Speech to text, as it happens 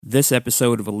This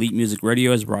episode of Elite Music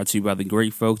Radio is brought to you by the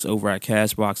great folks over at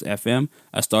Castbox FM,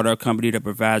 a startup company that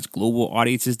provides global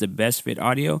audiences the best fit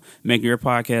audio, making your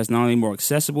podcast not only more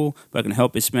accessible, but can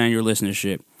help expand your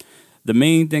listenership. The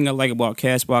main thing I like about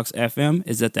Castbox FM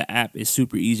is that the app is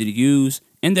super easy to use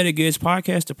and that it gives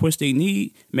podcasts the push they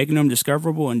need, making them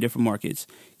discoverable in different markets.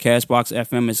 Castbox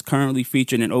FM is currently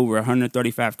featured in over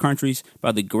 135 countries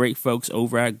by the great folks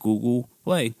over at Google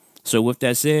Play. So with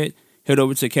that said, head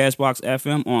over to Castbox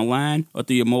FM online or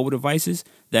through your mobile devices.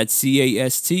 That's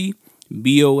castbox.fm.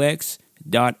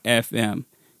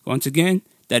 Once again,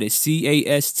 that is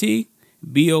castbox.fm.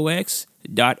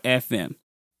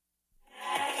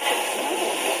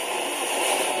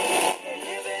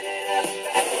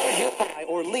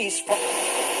 Or lease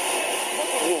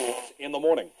in the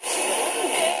morning.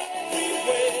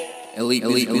 Elite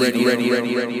ready.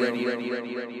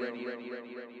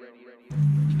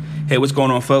 Hey, what's going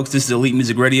on, folks? This is Elite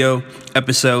Music Radio,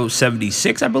 episode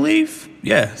 76, I believe.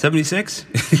 Yeah, 76.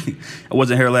 I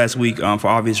wasn't here last week for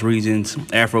obvious reasons.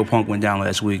 AfroPunk went down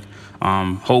last week.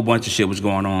 Whole bunch of shit was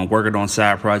going on, working on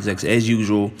side projects as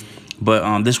usual.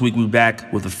 But this week we're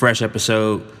back with a fresh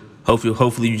episode.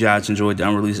 Hopefully you guys enjoyed the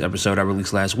unreleased episode I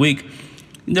released last week.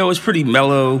 You know, it's pretty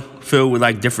mellow, filled with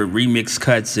like different remix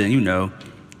cuts and,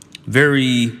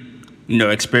 very,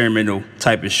 experimental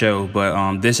type of show.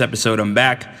 But this episode I'm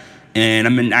back. And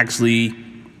I'm actually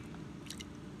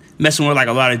messing with like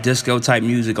a lot of disco type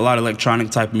music, a lot of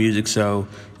electronic type of music. So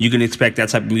you can expect that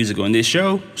type of music on this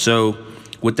show. So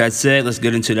with that said, let's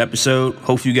get into the episode.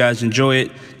 Hope you guys enjoy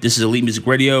it. This is Elite Music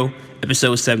Radio,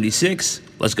 episode 76.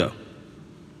 Let's go.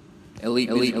 Elite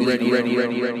ready.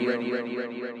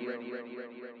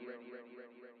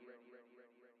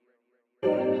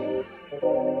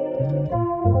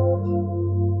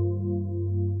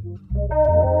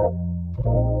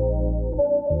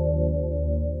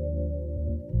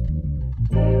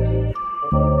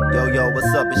 Yo,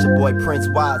 what's up? It's your boy Prince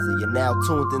Wazzy. You're now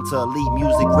tuned into Elite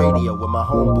Music Radio with my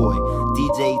homeboy,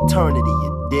 DJ Eternity,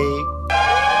 you dig?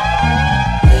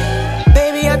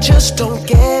 Baby, I just don't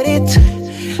get it.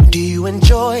 Do you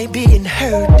enjoy being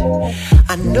hurt?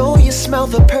 I know you smell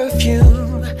the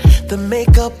perfume, the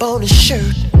makeup on his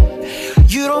shirt.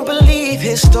 You don't believe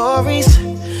his stories.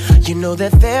 You know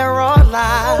that there are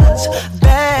lies.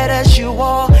 Bad as you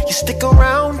are, you stick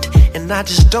around, and I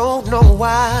just don't know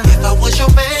why. If I was your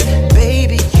man,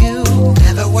 baby, you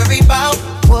never worry about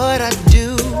what I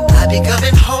do. I be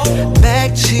coming home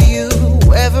back to you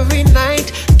every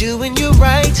night, doing you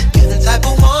right. You're the type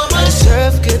of woman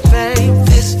deserve good fame.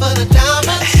 This for the diamonds,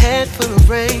 a head full of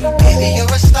rain. Baby,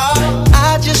 you're a star.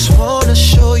 I just wanna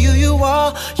show you you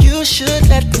are. You should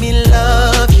let me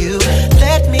love you.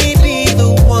 Let me be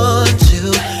the one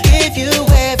to give you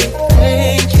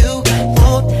everything you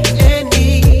want and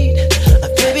need. A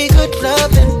baby, good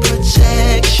love and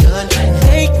protection.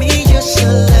 Make me your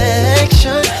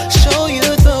selection. Show you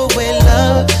the way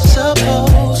love's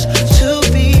supposed to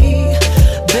be.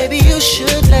 Baby, you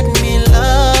should let me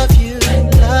love you,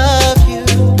 love you,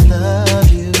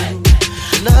 love you,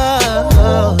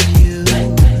 love you.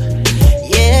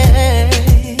 Yeah.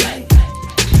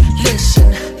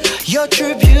 Listen, your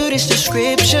true beauty's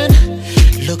description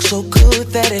looks so good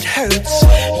that it hurts.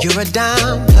 You're a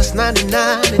dime plus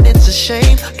 99 and it's a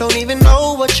shame. Don't even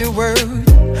know what you're worth.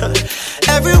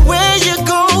 Everywhere you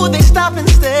go, they stop and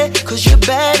stare, cause you're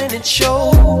bad and it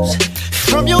shows.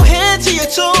 From your head to your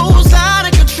toes, out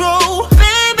of control.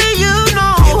 Baby, you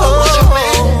know. If I was your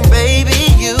man, baby,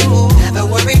 you never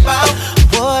worry about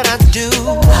what I do.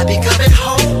 I be coming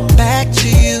home back to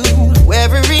you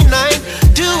every night,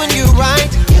 doing you right.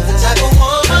 You're the type of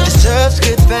woman deserves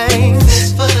good things.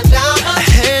 This for the diamonds, a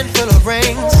handful of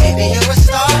rings. Baby, you're a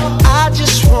star. I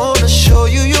just wanna show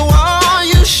you you are.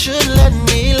 You should let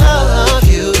me love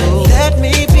you. Let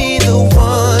me be the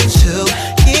one to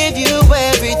give you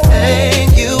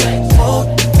everything you want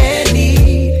and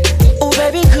need. Oh,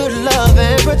 baby, good love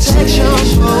and protection.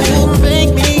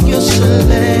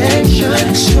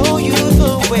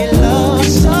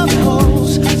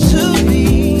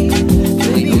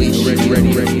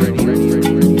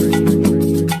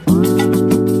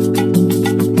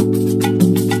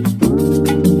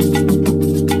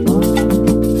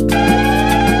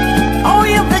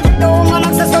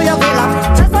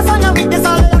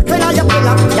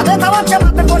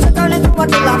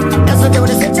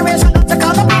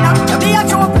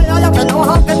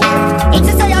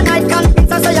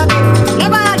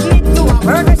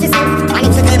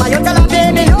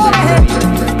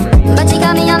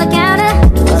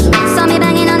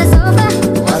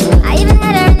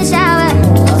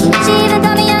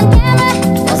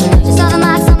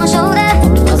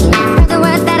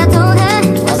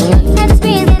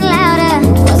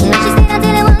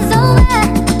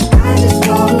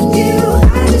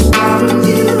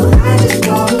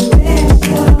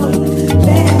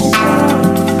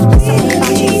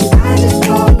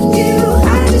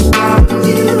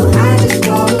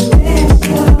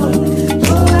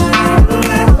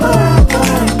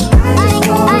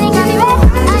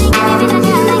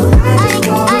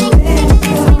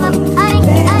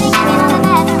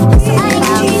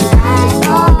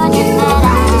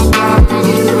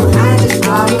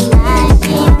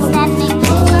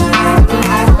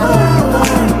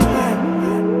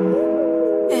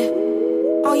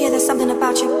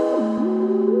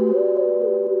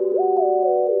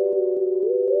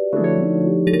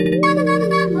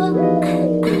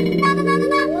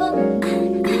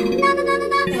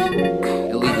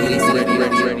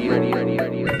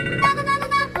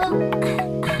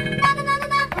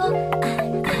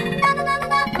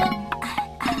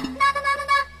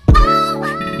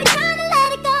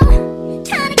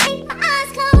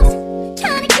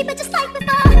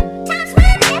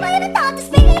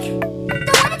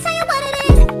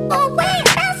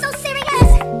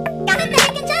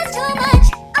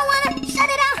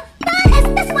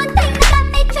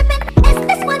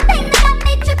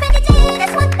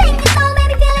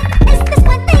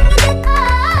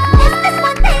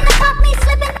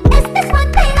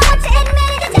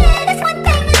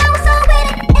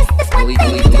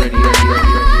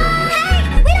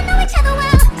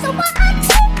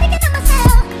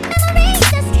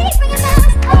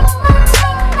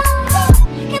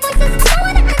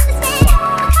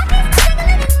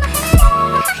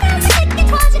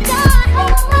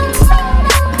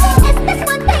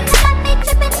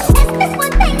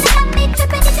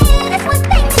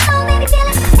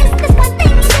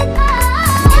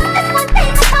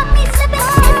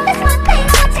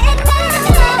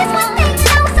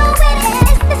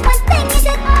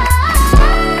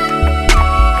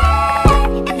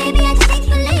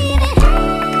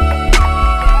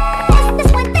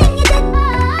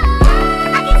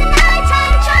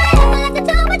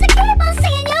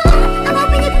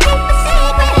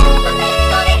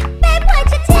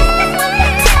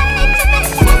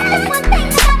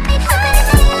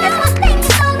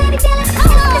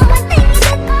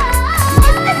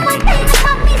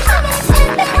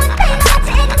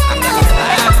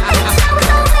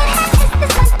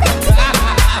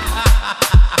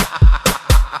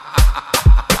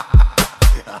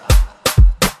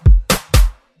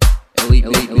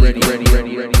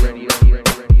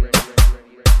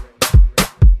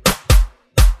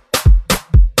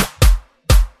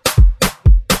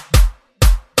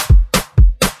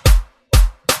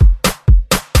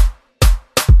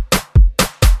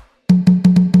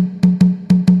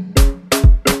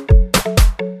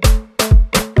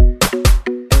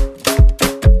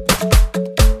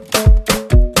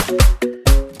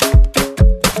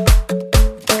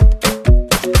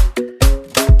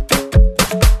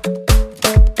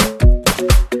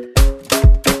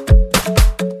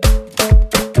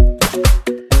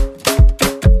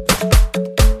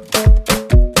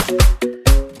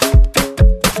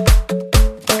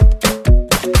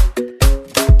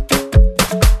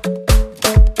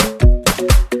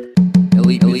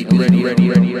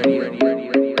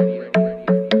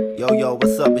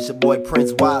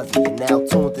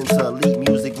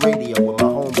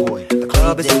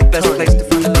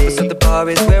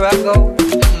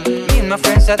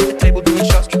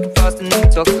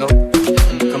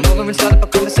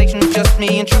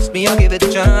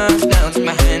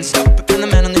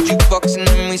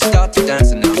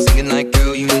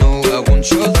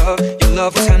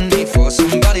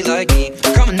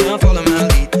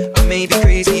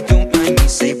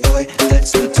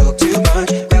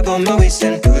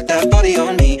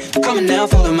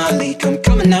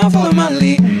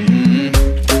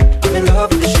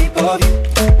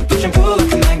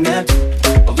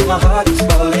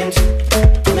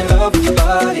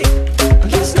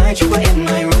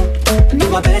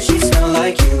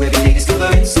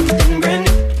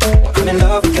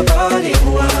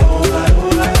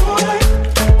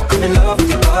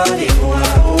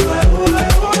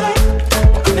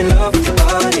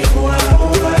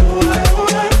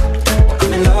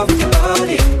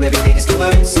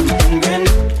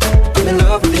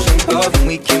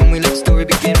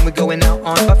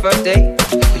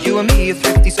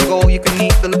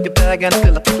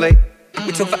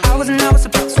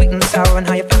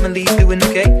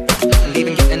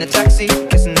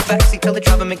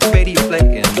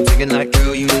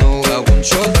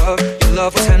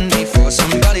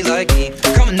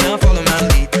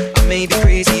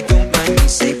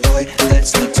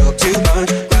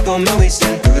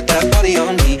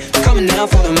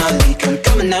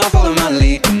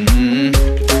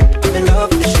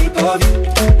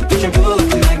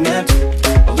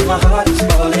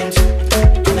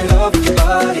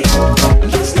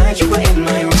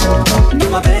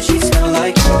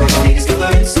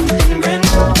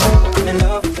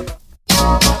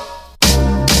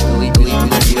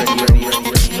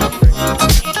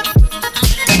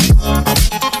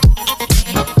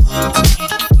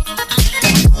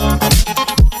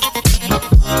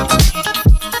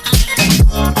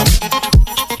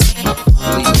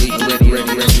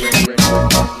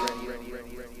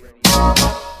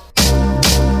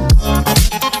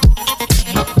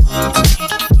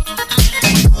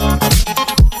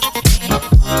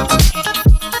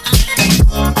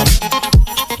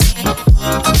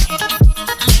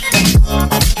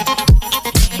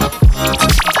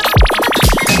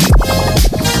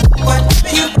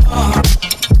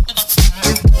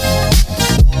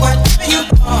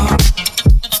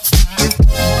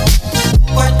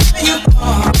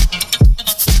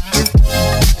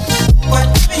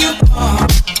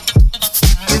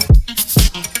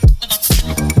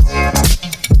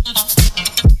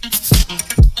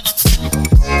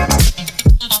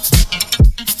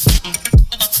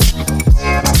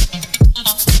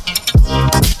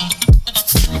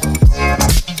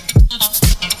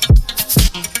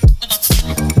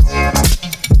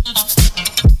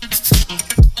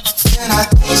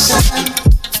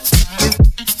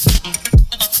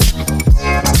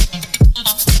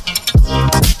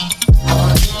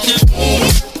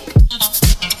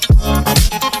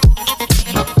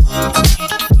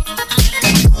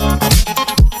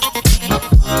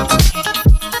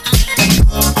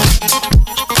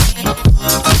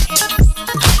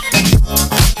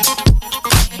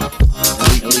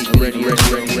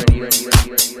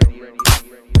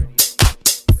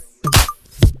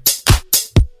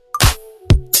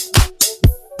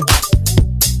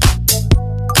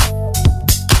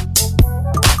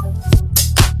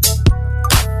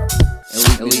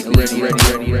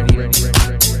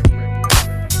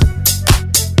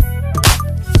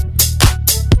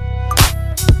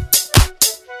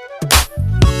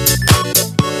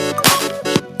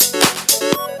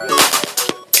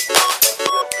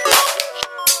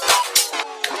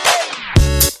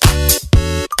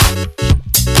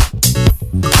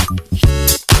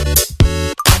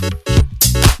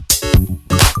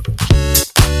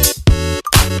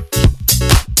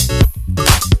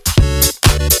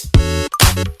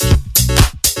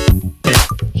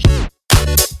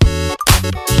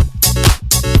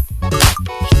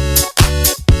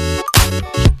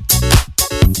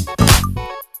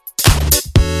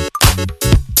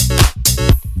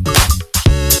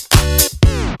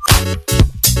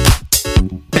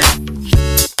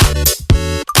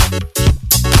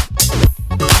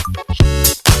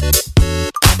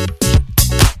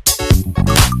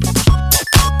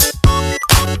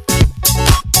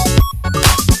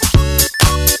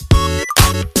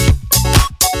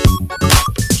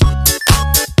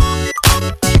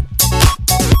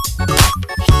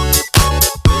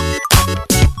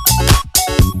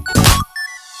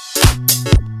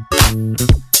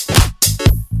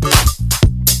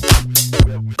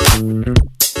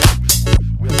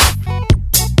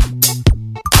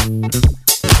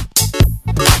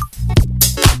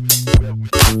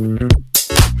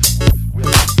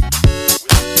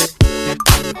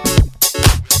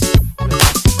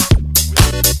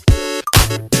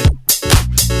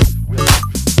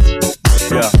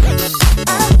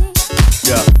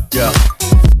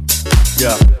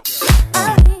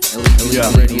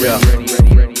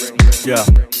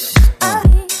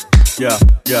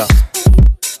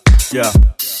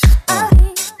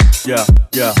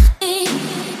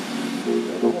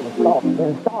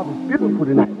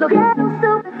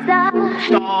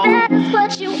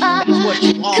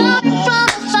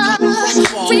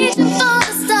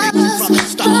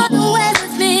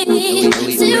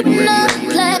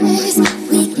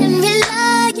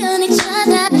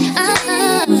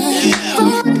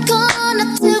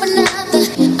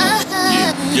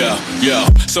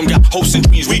 Some got hopes and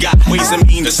dreams, we got ways and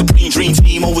mean. The supreme dream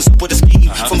team always up with a scheme.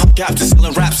 From hubcap to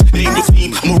selling raps, name your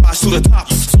team. I'ma rise to the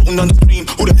top, floating on the stream.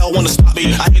 Who the hell wanna stop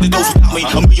me? I hated those without me.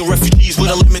 A million refugees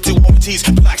with unlimited warranties.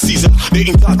 Black Caesar,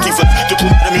 they ain't dark even.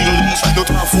 Diplomat in Middle East, no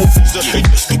time for a visa. It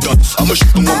just begun. I'ma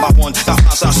shoot them one by one. That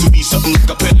finds out to be something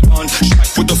like a pentagon.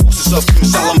 Strike with the forces of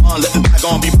King Solomon. Let them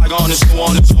bygone be bygone and so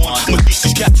on and so on. I'ma teach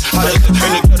these cats how to live in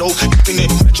the ghetto. Keeping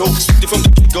it retro, spit it from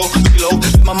the get-go. Reload,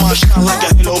 let my mind shine like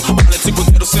a halo. Politics with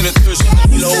ghetto senators in the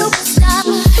halo. Superstar,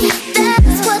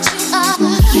 that's what you are.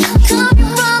 Coming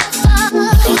from afar,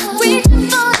 reaching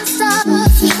for the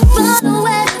stars. Run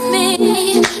away with me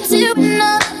to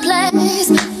another place.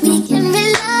 We can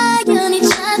rely on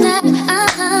each other.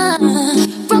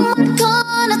 From one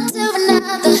corner to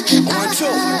another.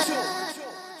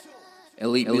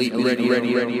 Elite, ready.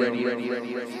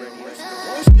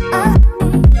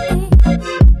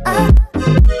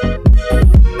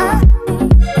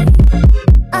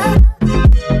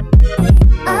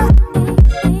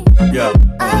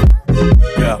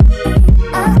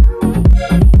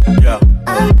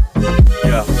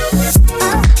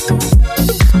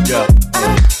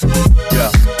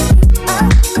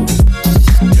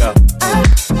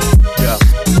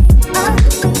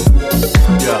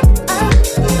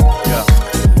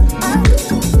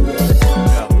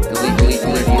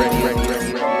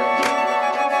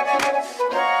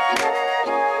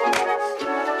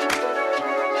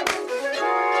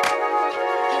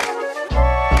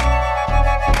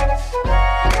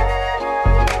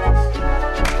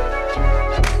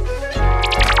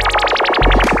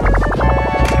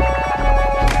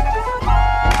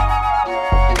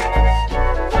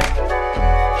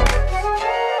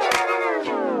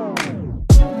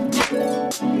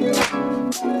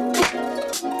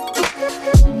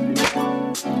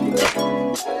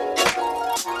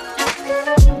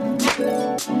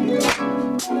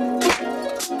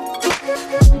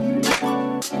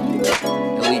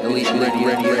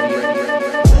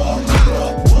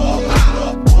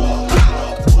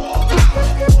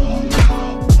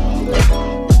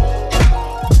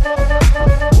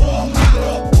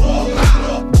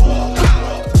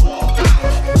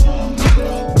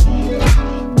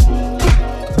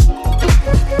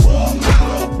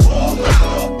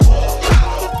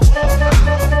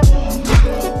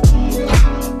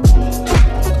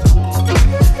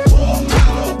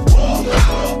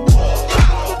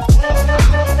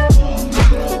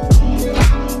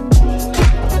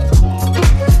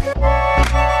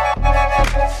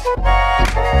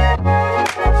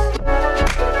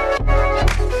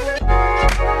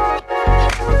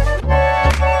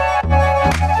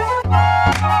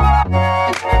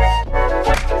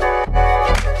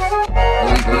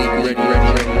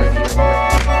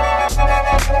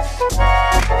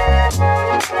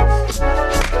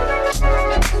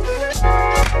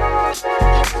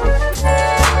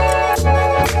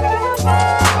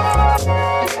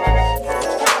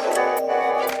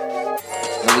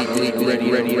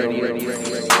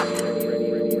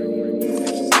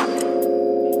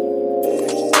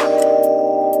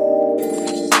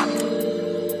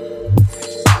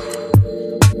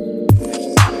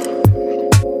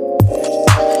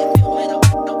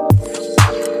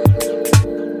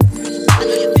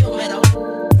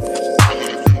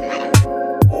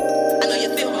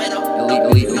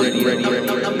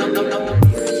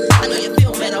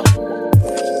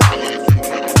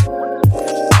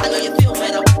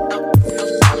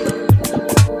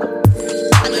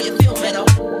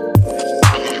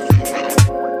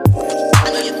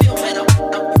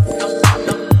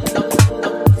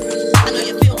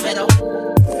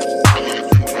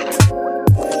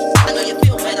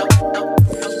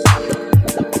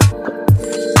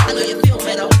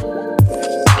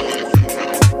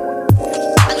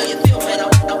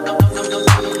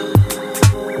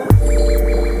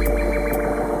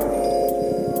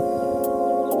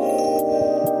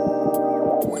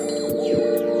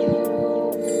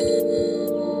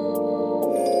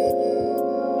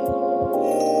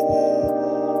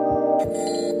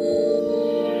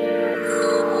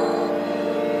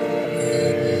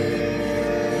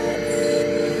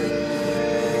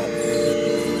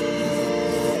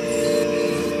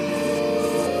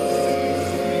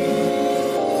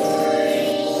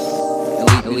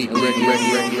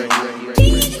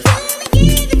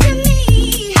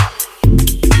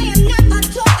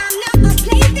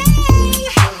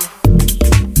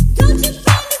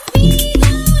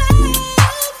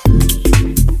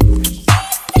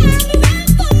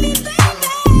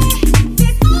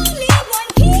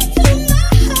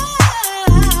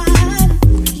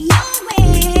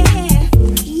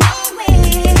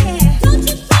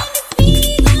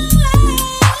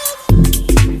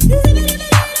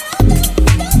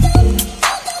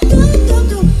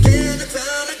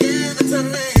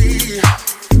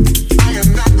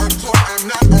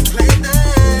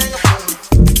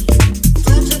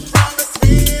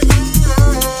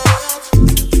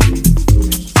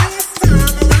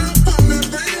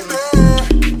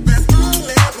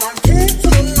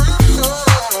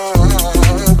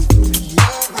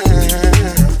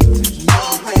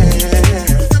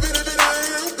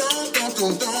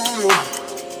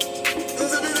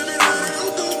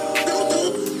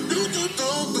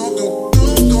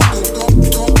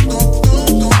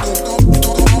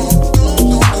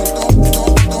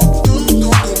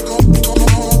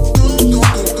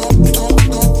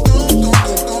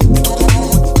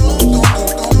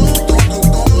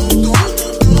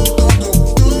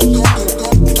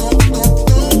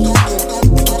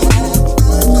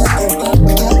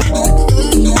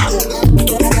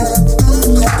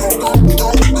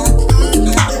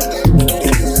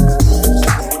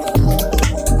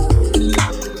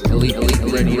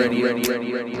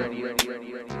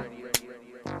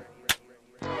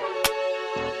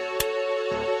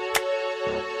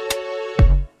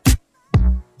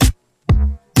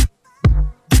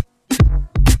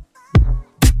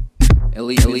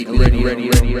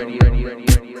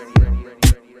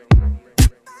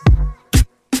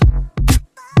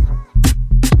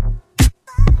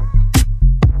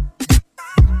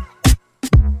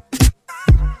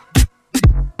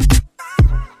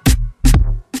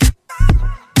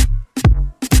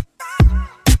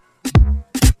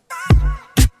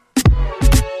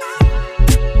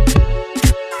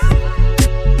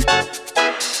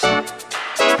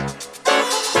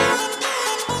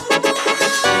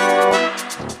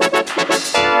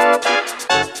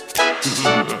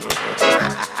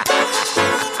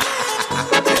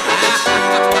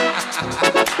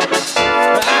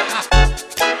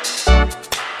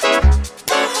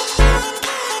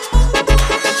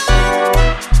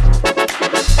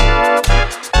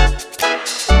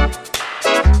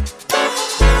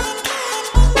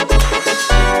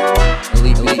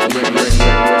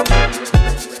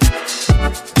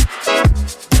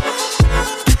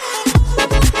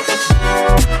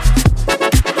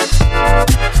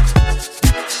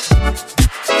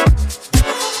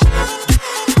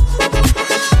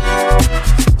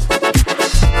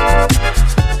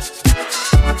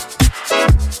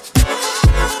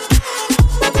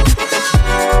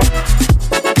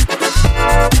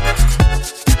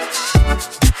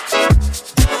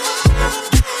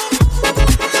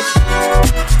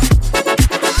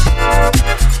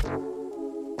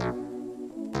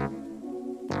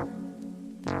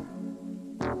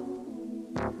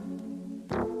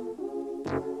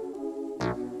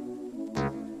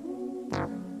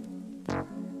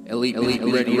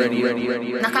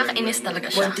 Nakakainis talaga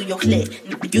siya. Run through your clit,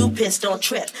 you pissed, don't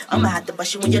trip. I'ma have to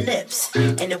bust you in your lips.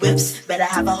 And the whips, better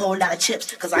have a whole lot of chips,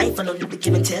 cause I ain't for no nigga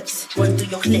giving tips. Run through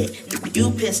your clit,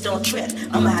 you pissed, don't trip.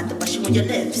 I'ma have to bust you in your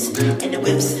lips. And the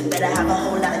whips, better have a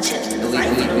whole lot of chips, cause I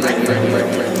ain't for no run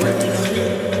through your clit.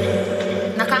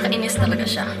 Nakakainis talaga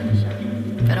siya.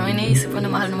 Pero iniisip ko na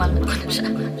mahal ko na siya.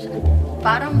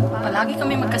 Parang palagi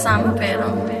kami magkasama pero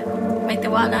may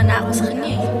tiwala na ako sa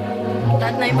kanya eh.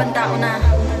 Lahat na ibang tao na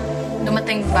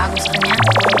dumating bago sa kanya,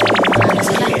 ano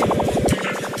sila?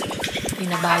 Di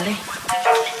na bale.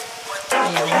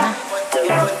 Ayaw na.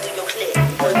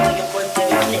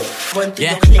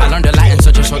 Yeah, I learned a lot in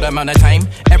such a short amount of time.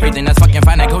 Everything that's fucking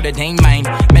fine, I go to Dane mine.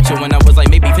 Met you when I was like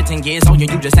maybe 15 years old. You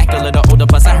just act a little older.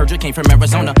 Plus I heard you came from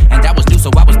Arizona, and that was new. So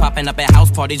I was popping up at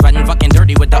house parties, riding fucking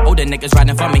dirty with the older niggas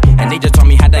riding for me. And they just told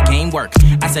me how the game work.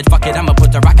 I said fuck it, I'ma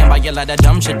put the rock and buy you a lot of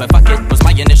dumb shit. But fuck it, was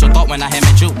my initial thought when I had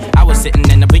met you. I was sitting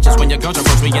in the bleachers when your girls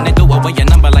approached me, and they threw away your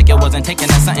number like it wasn't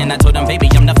taking that something. I told them, baby,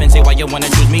 I'm nothing. Say why you wanna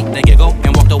choose me? They giggle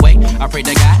and walked away. I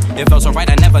prayed to God, it felt so right.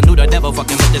 I never knew the devil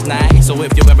fucking with this night. So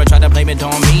if you ever try to blame it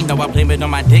on me, no, I blame it on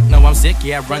my dick. No, I'm sick.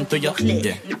 Yeah, I run through your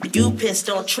yeah. You pissed,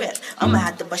 don't trip. I'ma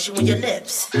have to bust you in your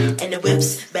lips. And the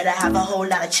whips, better have a whole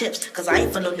lot of chips, cause I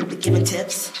ain't for no nigga giving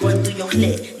tips. Run through your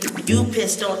clit. You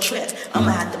pissed, don't trip.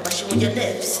 I'ma have to bust you in your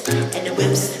lips. And the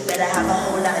whips, better have a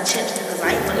whole lot of chips, cause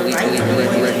I ain't for no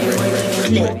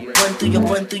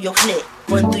run through your clit.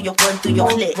 Run through your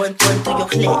clit. Run through your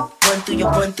clit. Run through your clit.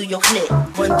 Run through your clit.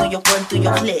 Run through your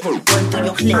clit. Run through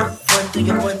your clit. Run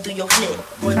through your clit.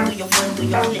 Run through your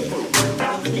clit.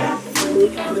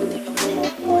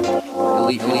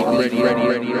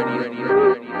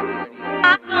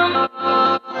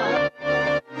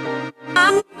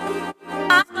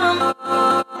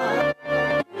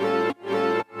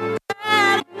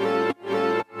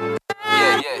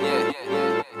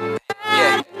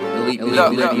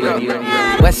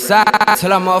 West side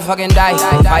till I motherfucking die.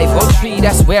 503,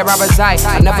 that's where I reside.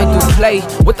 I never do play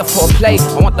with the foreplay.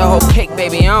 I want the whole cake,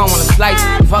 baby. I don't want a slice.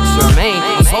 Fuck Jermaine,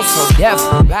 I'm so deaf.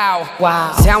 Bow.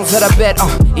 Wow. Sounds of the bed,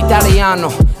 Italiano,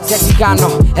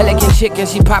 Sexicano, elegant chicken.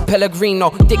 She pop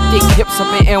Pellegrino. Dick hips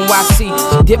up in NYC.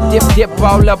 She dip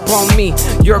all up on me.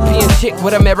 European chick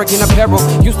with American apparel.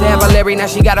 Used to have a Larry, now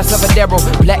she got herself a Daryl.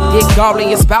 Black dick calling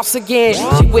your spouse again.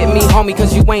 She with me, homie,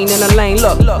 cause you ain't in the lane.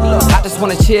 Look, I just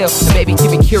wanna chill, and baby,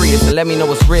 keep it curious and let me know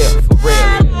what's real, for real.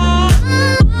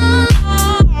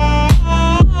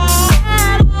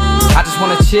 I just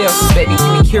wanna chill, baby,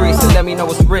 keep me curious and let me know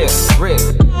what's real, for real.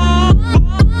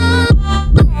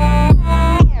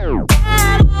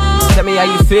 Tell me how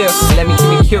you feel, and let me keep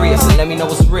me curious and let me know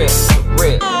what's real, for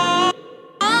real.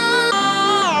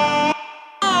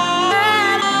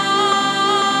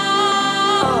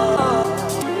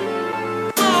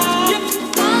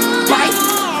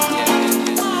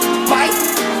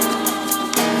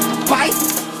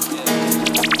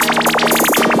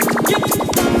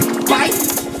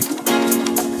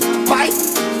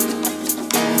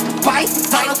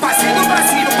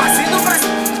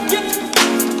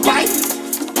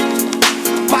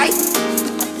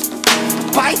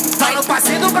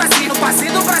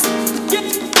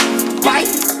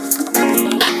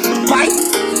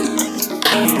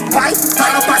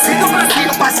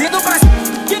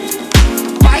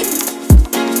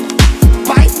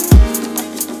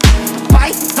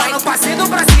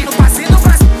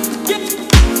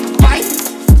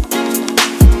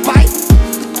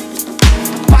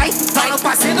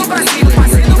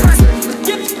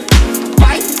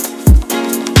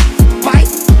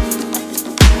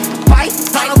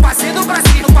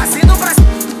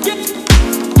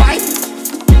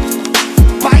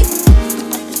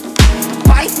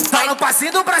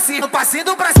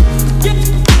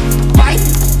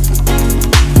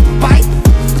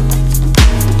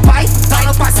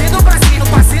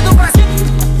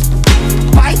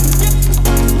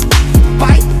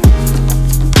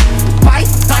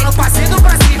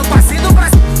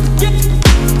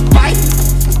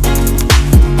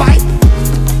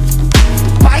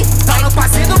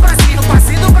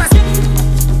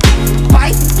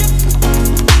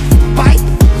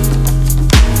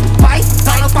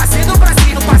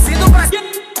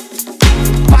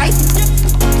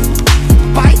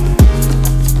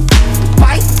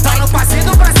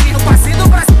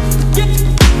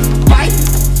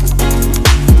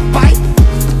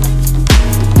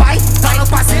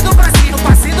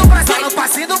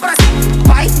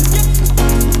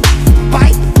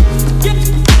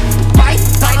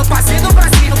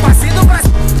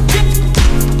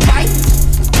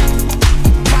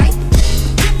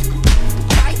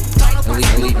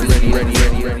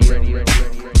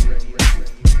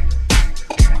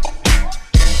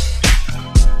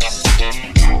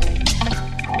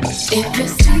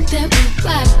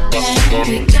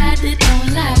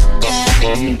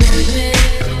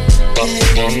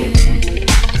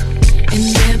 In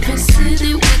every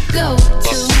city we go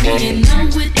to, you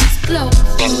know it just flows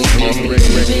through,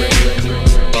 baby.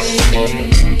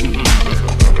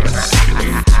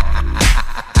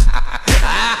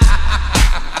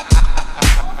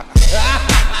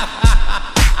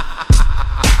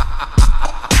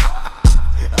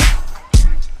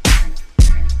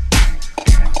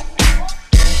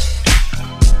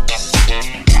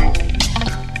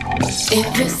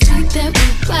 Every street that we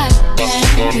walk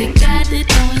down, we got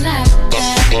it on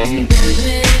lockdown,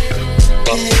 baby.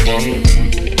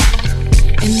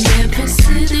 In every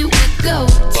city we go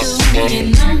to, you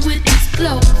know it just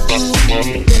flows through,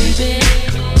 baby.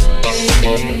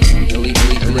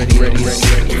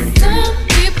 Some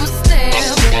people stare,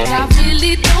 but I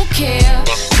really don't care,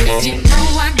 'cause you know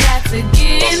I got to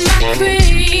get my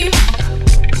cream.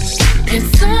 And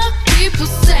some people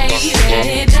say that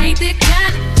it ain't the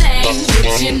kind of thing,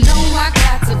 but you know I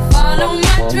got to follow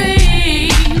my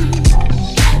dream.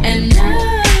 And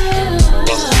love,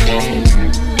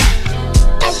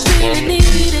 I really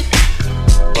need it.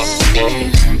 Yeah.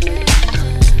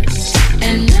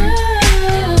 And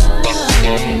love,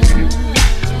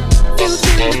 you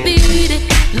can beat it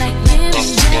like Mary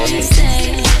Jane said.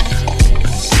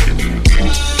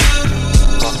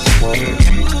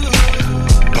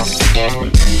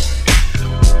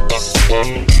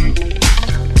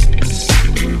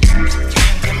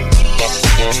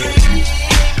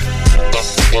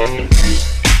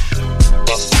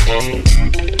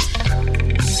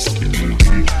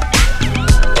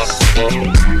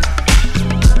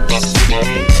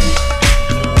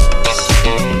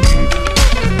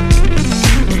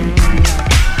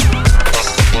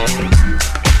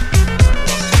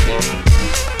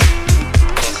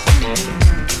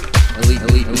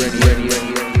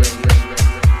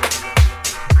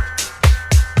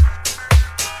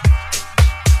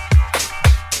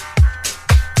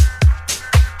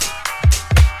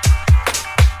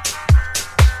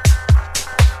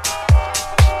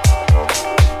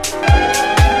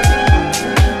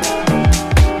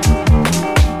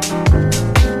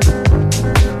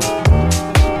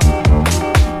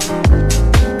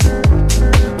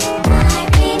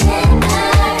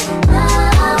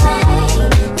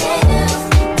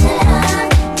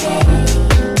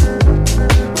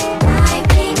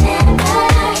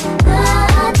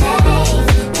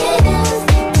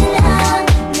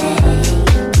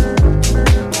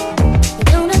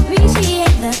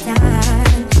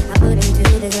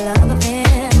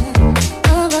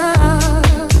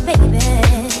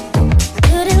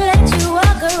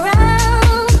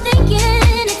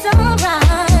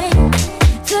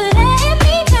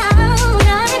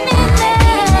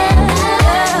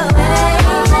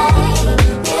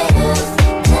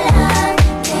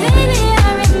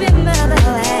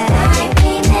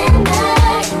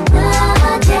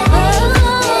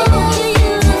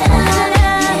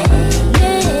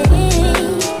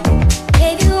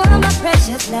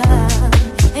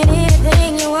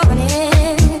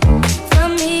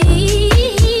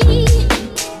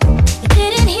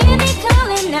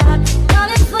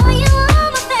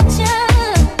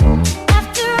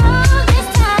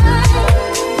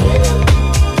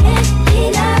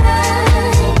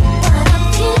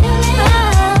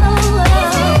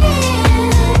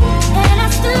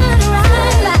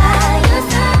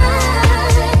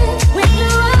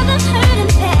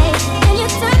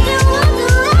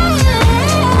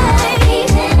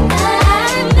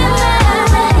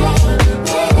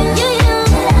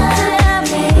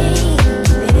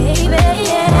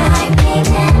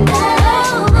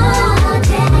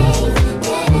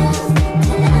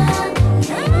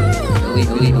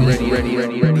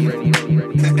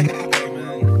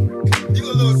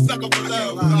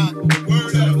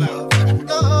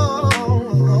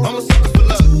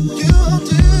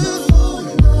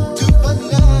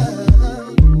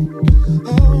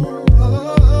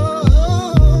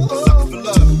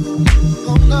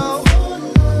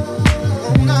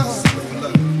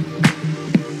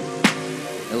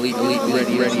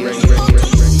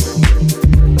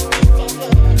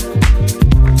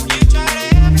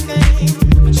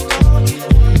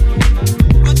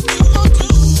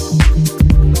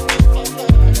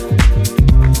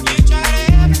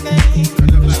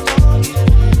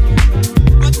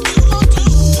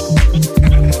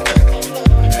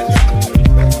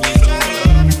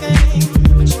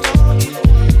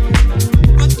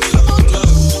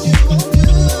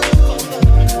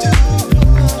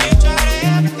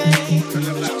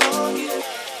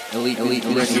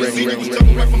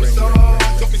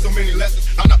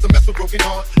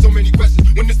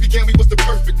 When this began, we was the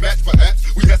perfect match,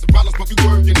 perhaps. We had some problems, but we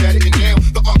working at it. And now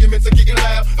the arguments are getting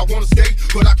I wanna stay,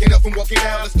 but I can't help from walking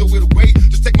out. Let's throw it away.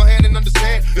 Just take my hand and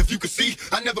understand. If you could see,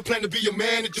 I never planned to be a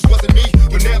man. It just wasn't me.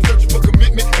 But now I'm searching for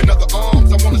commitment and other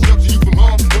arms. I wanna shelter you from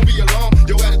harm. Don't be alarmed.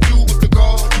 Your attitude was the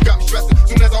cause. You got me stressing.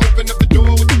 Soon as I open up the door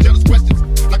with the jealous questions,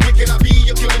 like when can I be?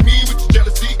 You're killing me with your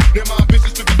jealousy. Now my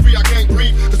ambitions to be free, I can't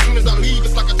breathe. As soon as I leave,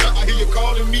 it's like a trap. I hear you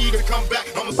calling me to come back.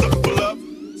 I'm a sucker for love.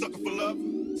 Sucker for love.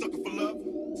 Sucker for love.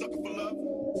 Sucker for love.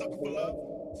 Sucker for love.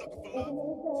 Sucker for love.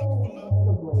 Sucker for love.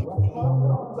 Sucker for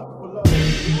love. Sucker for love.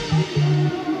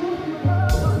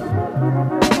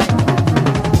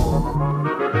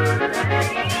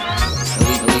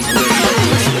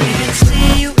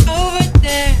 See you over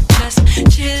there, just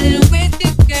chilling with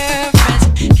your girlfriends.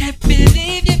 Can't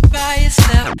believe you're by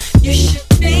yourself. You should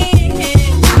be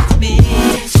here with me.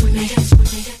 Dance with me, dance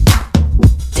with me,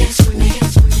 dance with me,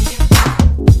 dance with me,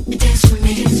 dance with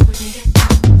me,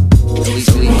 dance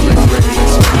with me.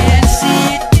 Can't see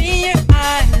it in your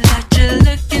eyes that you're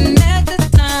looking at the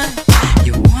time.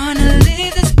 You wanna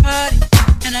leave this party,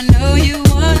 and I know you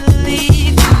wanna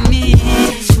leave with me.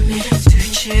 To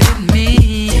chill with me,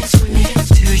 to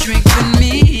drink with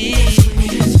me,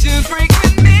 to freak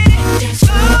with me.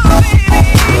 Oh baby,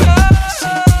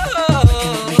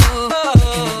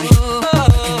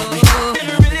 and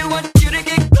I really want you to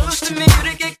get close to me, you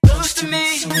to get close to me.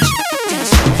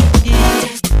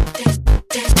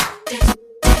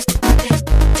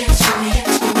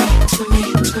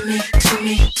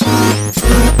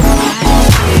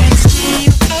 See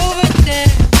you over there,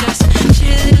 just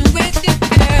chilling with your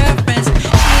girlfriends,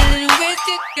 chilling with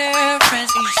your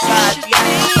girlfriends. You should be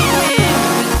here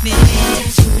with me,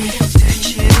 to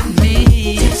chill with me,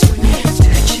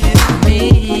 to chill with me,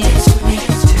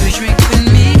 to drink with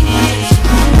me.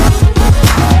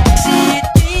 See it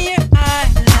in your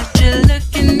eyes that you're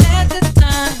looking at the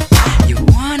time. You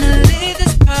wanna leave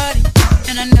this party,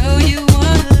 and I know you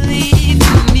wanna leave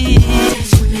with me.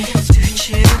 To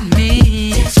chill with me,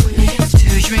 to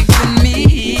drink with me,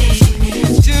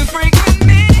 to freak with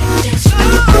me.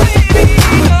 Oh baby,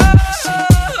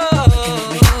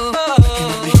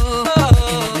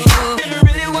 and I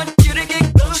really want you to get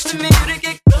close to me, you to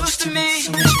get close to me.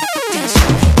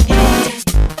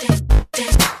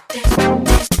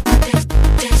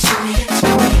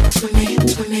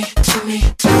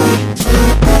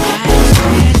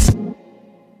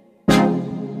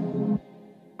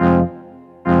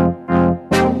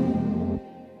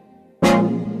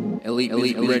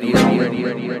 Elite Radio. Elite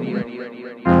Radio.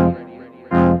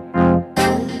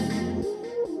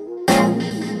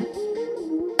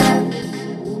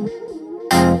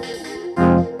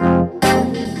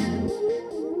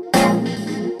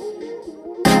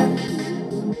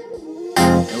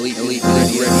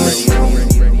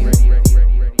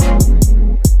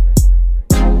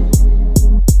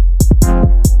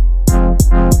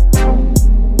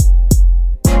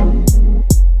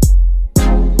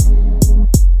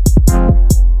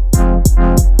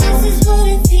 This is what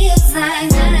it feels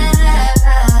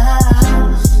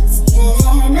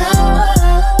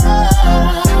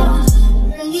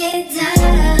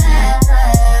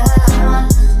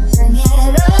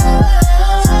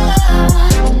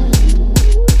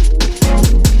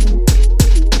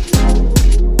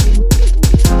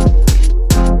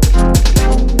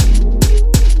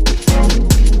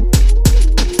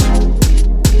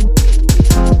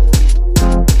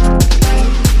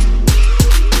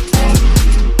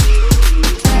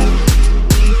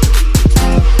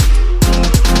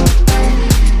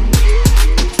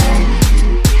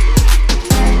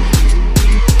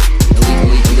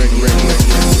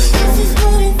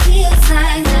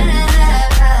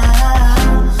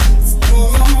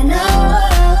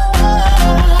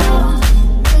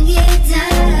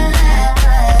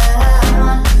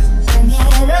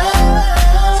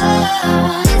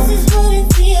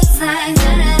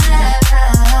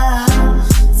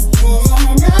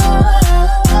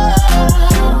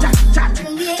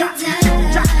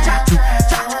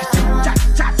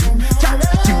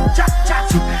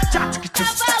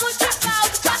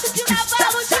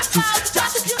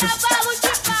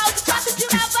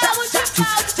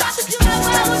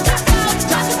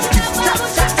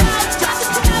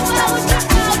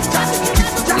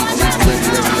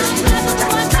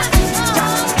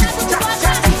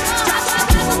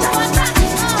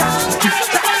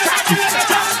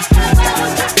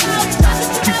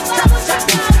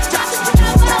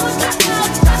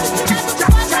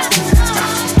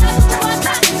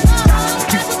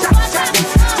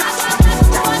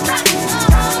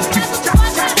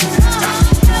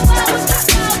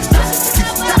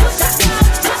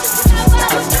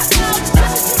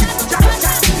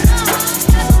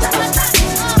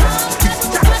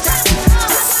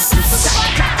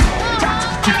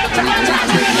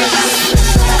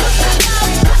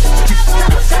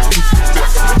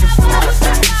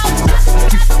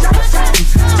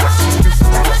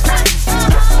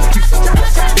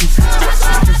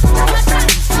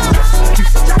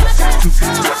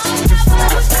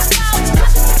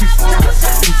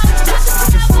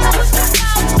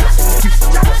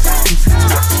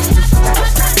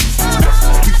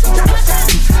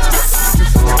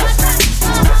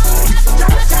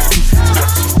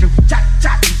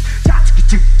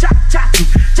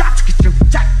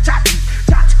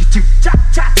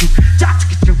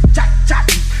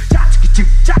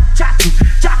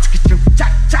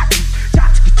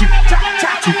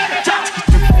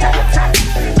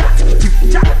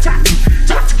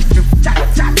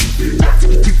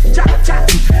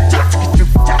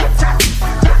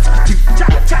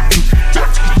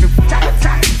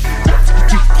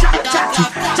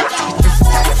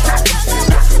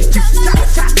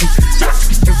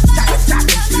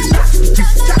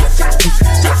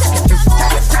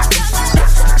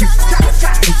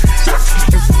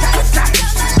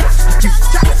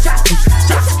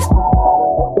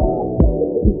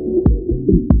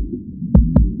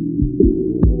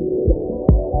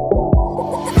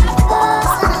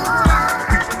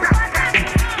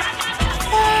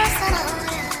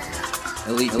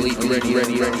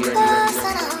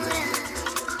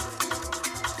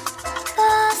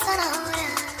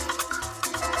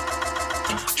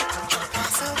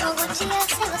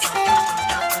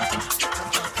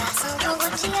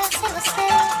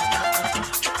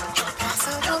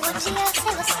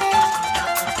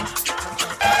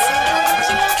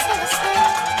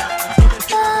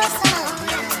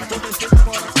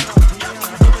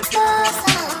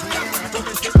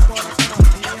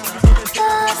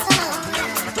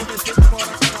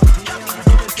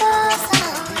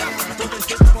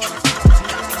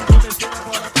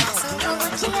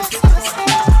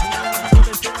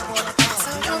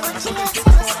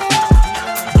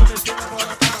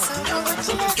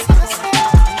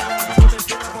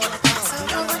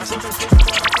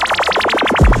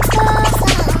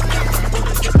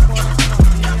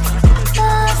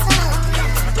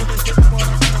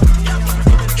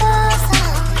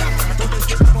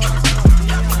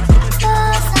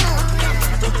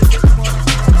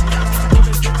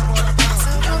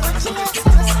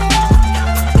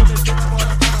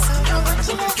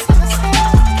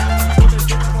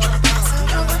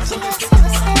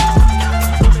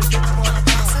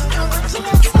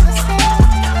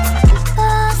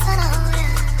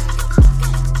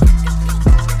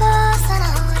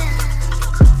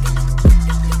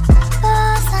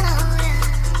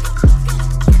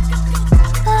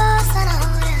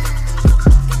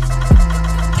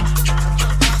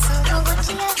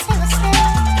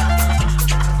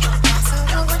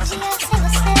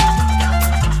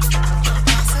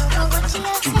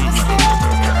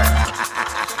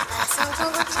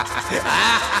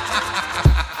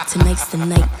Tonight's the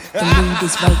night, the mood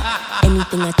is right.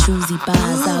 Anything I choose, he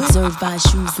buys. I observe by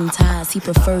shoes and ties. He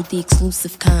preferred the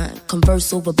exclusive kind.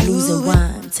 Converse over blues and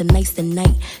wine. Tonight's the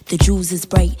night, the jewels is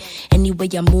bright. Any way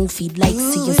I move, he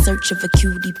likes. He in search of a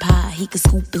cutie pie. He could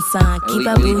scoop and sign. Keep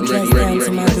our blue dress down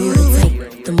to my little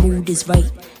tight. The mood is right.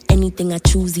 Anything I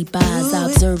choose, he buys. I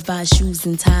observe by shoes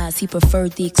and ties. He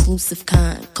preferred the exclusive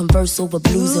kind. Converse over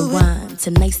blues and wine.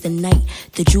 Tonight's the night,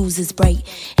 the jewels is bright.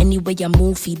 Any way I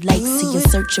move, he likes. He in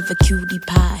search of a cutie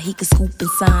pie. He could scoop and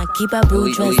sign. Keep our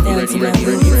blue dress down to my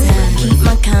little time. Keep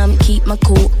my calm, keep my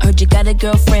cool. Heard you got a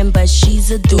girlfriend, but she's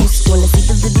a deuce. Wanna see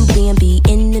the little B&B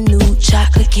in the nude.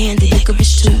 Chocolate candy,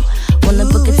 licorice too. Wanna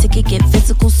book a ticket, get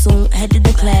physical soon. Headed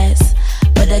to class,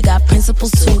 but I got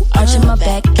principles too. Arching my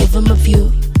back, give him a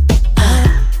view.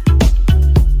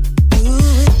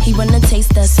 He wanna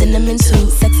taste that cinnamon too.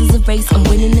 Sex is a race, I'm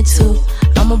winning it too.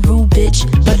 I'm a rude bitch,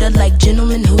 but I like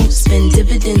gentlemen who spend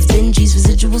dividends, Benjis,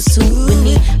 residuals too. When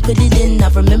he put it in,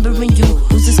 not remembering you.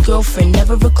 Who's his girlfriend?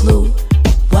 Never a clue.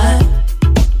 What?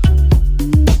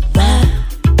 What?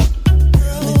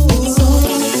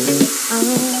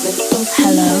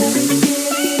 Hello?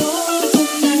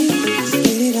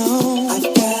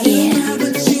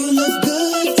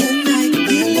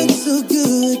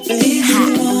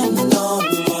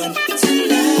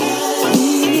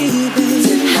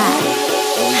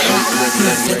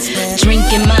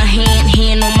 Drink in my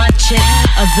hand on my chest.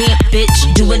 A vamp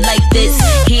bitch, do it like this.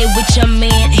 Here with your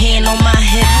man, hand on my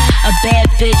hip. A bad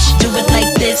bitch, do it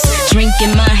like this. Drink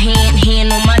in my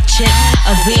hand on my chest.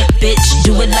 A vamp bitch,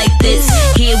 do it like this.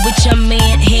 Here with your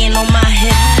man, hand on my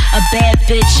hip. A bad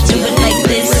bitch, do it like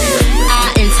this.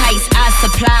 I entice, I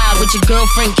supply what your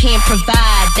girlfriend can't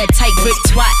provide. That tight grip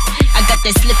twat. I got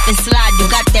that slip and slide. You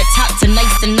got that top,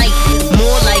 tonight's the night.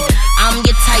 More like I'm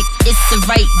your type, it's a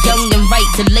right, young and right.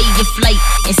 Delay your flight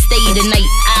and stay the night.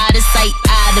 Out of sight,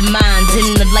 out of mind.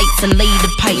 Dim the lights and lay the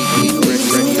pipe.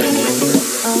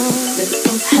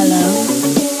 Hello?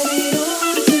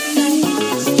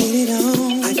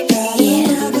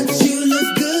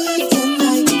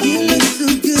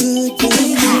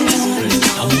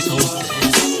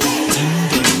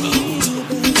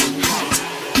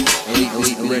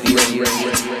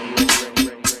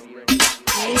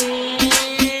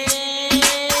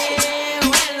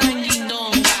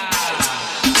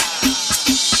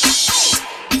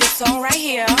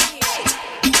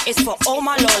 It's for all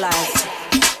my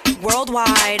lolas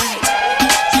worldwide,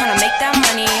 trying to make that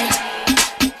money,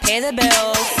 pay the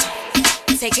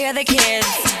bills, take care of the kids.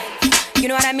 You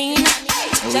know what I mean?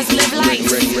 Just live life.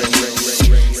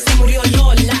 Se murió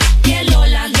Lola, que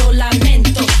Lola, lo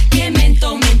lamento, que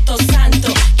mento, mento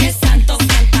santo, que santo,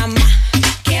 santa ma,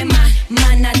 que ma,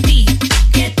 manatí,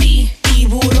 que ti,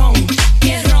 tiburón,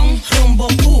 que ron, rumbo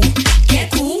pu, que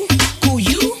cu,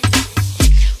 cuyú,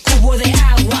 cubo de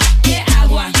agua, que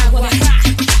agua, agua ra,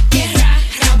 que ra,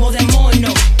 rabo de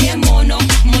mono, que mono,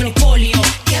 monopolio,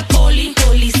 que poli,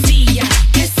 policía,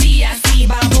 que cia, si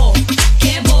babo,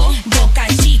 que bo, boca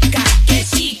chica, que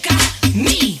chica,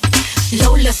 me.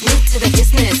 Lola's new to the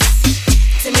business.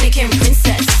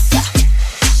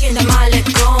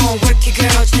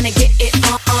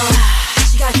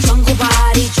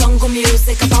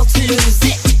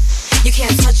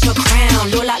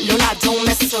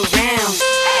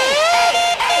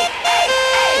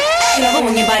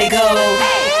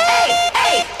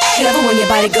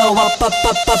 body go up, up, up,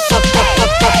 up, up, up, up, up, up, up, up,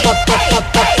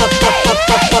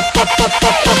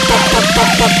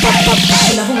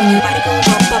 I love it when your body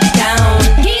goes up, up, down.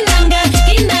 Ginanga,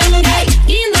 ginanga,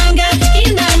 ginanga,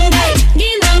 ginanga,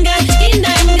 ginanga,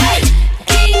 ginanga,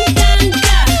 ginanga,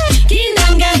 ginanga,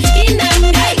 ginanga,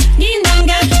 ginanga,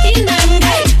 ginanga,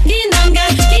 ginanga, ginanga,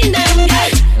 ginanga.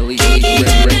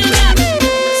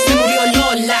 Se murió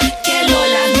Lola, que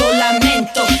Lola, lo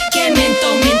lamento, que mento,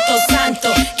 mento santo,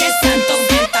 que santo,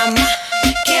 ventama,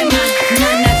 que más,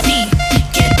 manatí,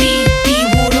 que ti,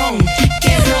 tiburón,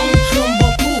 que ron,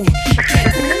 rombocú, que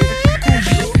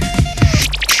cuyu.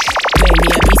 Play me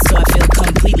a beat so I feel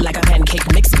complete like a pancake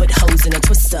mix with hoes in a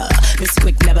twister. This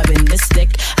quick, never been this thick.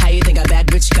 How you think a bad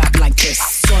bitch got like this?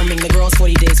 Storming the girls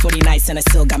 40 days, 40 nights, and I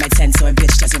still got my 10, so a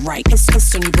bitch does it right. It's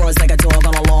on you bros like a dog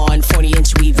on a lawn.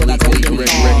 40-inch weave with a golden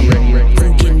thong.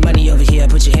 Who getting money over here?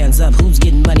 Put your hands up. Who's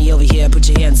getting money over here? Put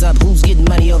your hands up. Who's getting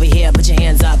money over here? Put your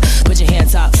hands up. Put your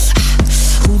hands up.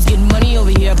 Who's getting money over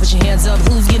here? Put your hands up.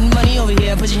 Who's getting money over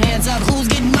here? Put your hands up. Who's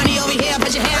getting money over here?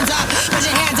 Put your hands up. Put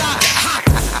your hands up.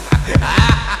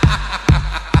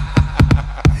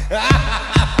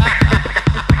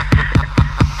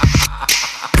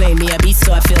 Play me a beat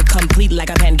so I feel complete like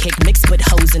a pancake mixed with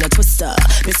hoes in a twister.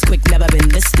 This quick, never been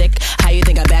this thick. How you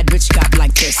think a bad bitch got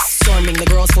like this? Storming the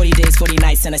girls 40 days, 40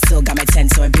 nights, and I still got my 10,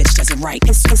 so a bitch does it right.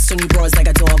 It's on you bros like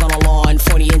a dog on a lawn.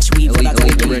 40-inch weave with a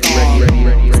golden thong.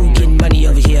 Who getting money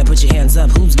over here? Put your hands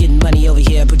up. Who's getting money over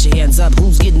here? Put your hands up.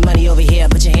 Who's getting money over here?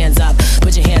 Put your hands up.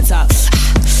 Put your hands up.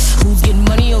 Who's getting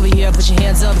money over here? Put your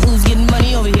hands up. Who's getting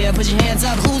money over here? Put your hands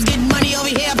up. Who's getting money over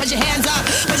here? Put your hands up.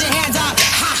 Put your hands up.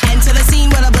 Enter the scene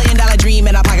with $1 billion dream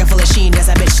and a pocket full of sheen. Yes,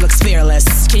 that bitch looks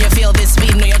fearless. Can you feel this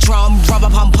beating on your drum? Rubber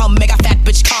pum pum, make a fat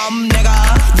bitch come, nigga.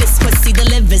 This pussy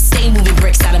delivers, stay moving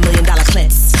bricks, not $1 million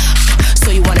clips. So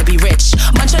you wanna be rich?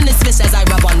 Munch on this fist as I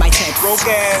rub on my tits. Broke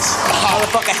ass,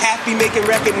 motherfucker, happy making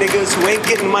record niggas who ain't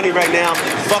getting money right now.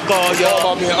 Fuck all y'all. It's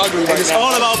all about being ugly right now. It's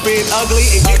all about being ugly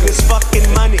and getting this fucking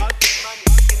money.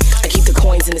 I keep the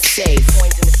coins in the safe.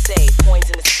 Coins in the safe. Coins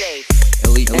in the safe.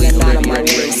 And I'm not on my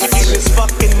waist. Getting this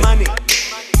fucking money.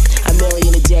 $1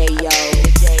 million a day, yo.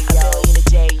 $1 million a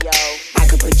day, yo. I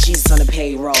could put Jesus on the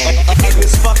payroll. Getting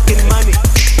this fucking money.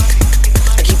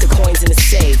 I keep the coins in the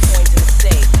safe. Coins in the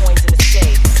safe. Coins in the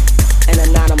safe. And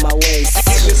I'm not on my waist.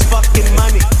 Getting this fucking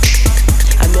money.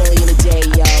 $1 million a day,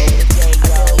 yo.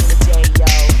 $1 million a day, yo.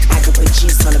 I could put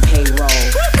Jesus on the payroll.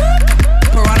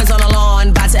 Piranha's on the lawn,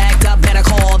 about to act up, better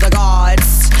call the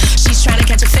guards. She's trying to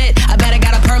catch a fit, I better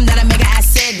got a perm that'll make her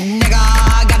acid, nigga.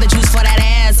 Got the juice for that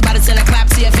ass, about to send a clap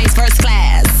to your face first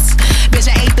class. Bitch,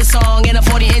 I ate the song in a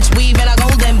 40-inch weave and a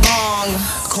golden bong.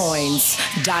 Coins,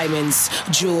 diamonds,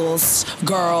 jewels,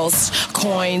 girls,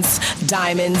 coins,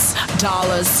 diamonds,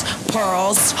 dollars,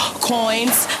 pearls,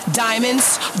 coins,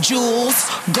 diamonds,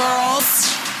 jewels, girls.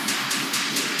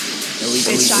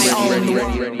 Bitch, I own the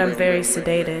world. I'm very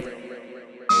sedated.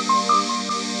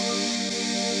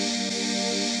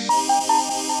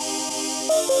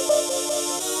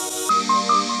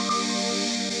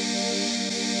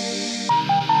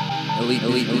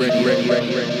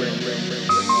 Ready.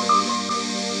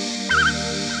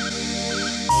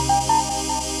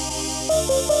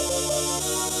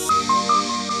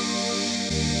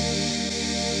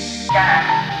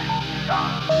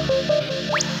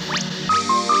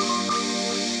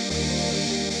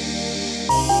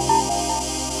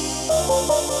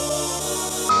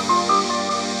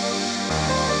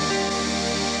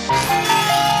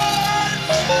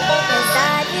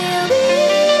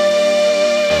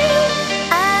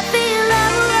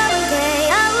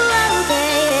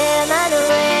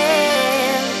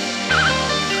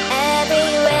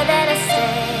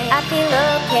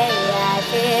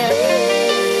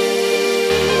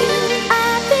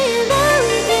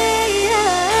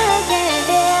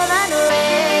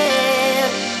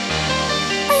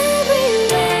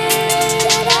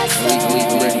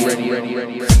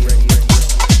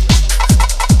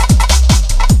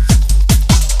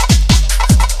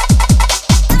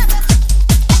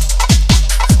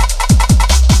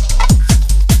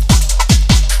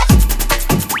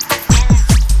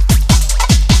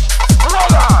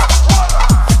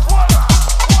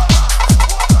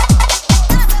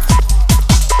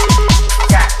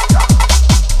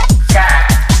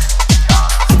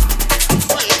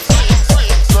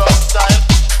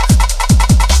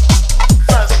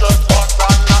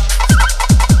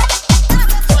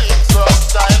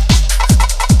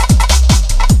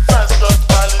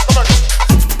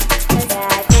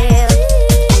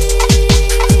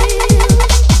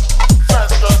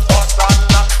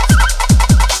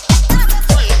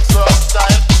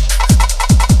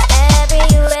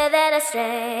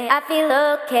 I feel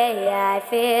okay, I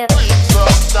feel.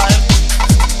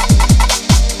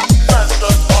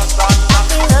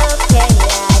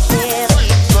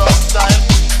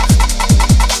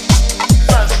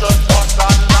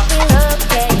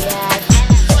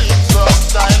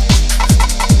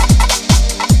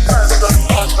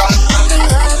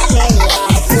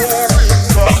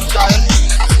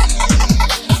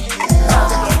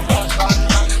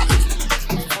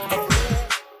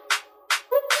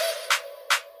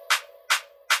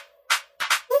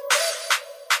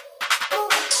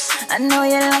 I know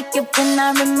you like it when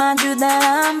I remind you that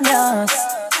I'm yours.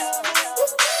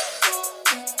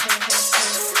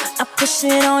 I push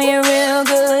it on you real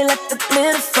good, let the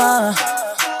glitter fall.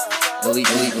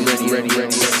 Ready.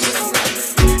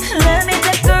 Let me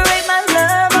decorate my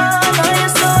love all on you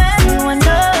so everyone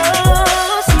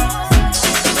knows.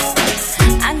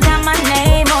 I got my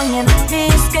name on you,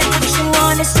 please get what you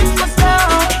want, it's super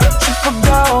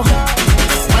gold.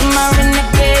 When my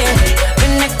renegade.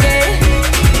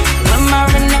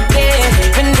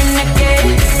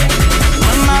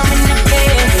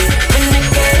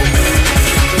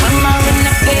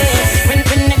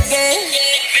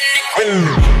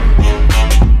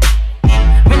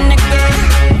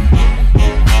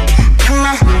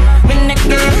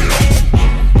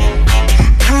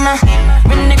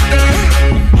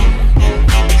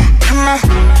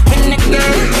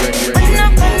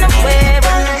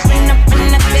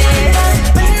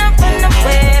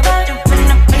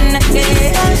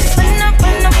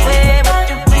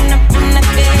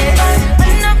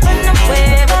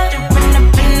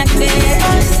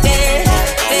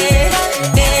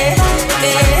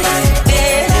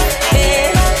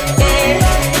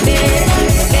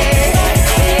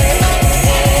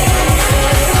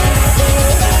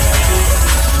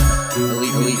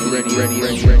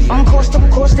 From coast to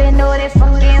coast, they know they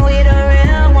fucking with a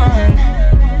real one.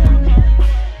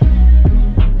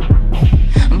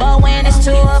 But when it's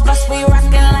two of us, we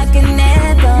rockin' like an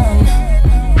anthem.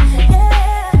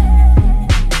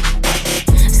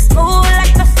 Smooth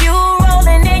like the fuel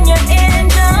rolling in your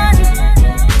engine.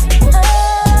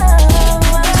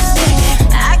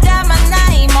 I got my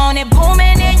name on it,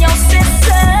 booming in your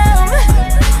system.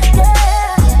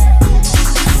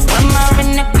 When my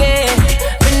renegade.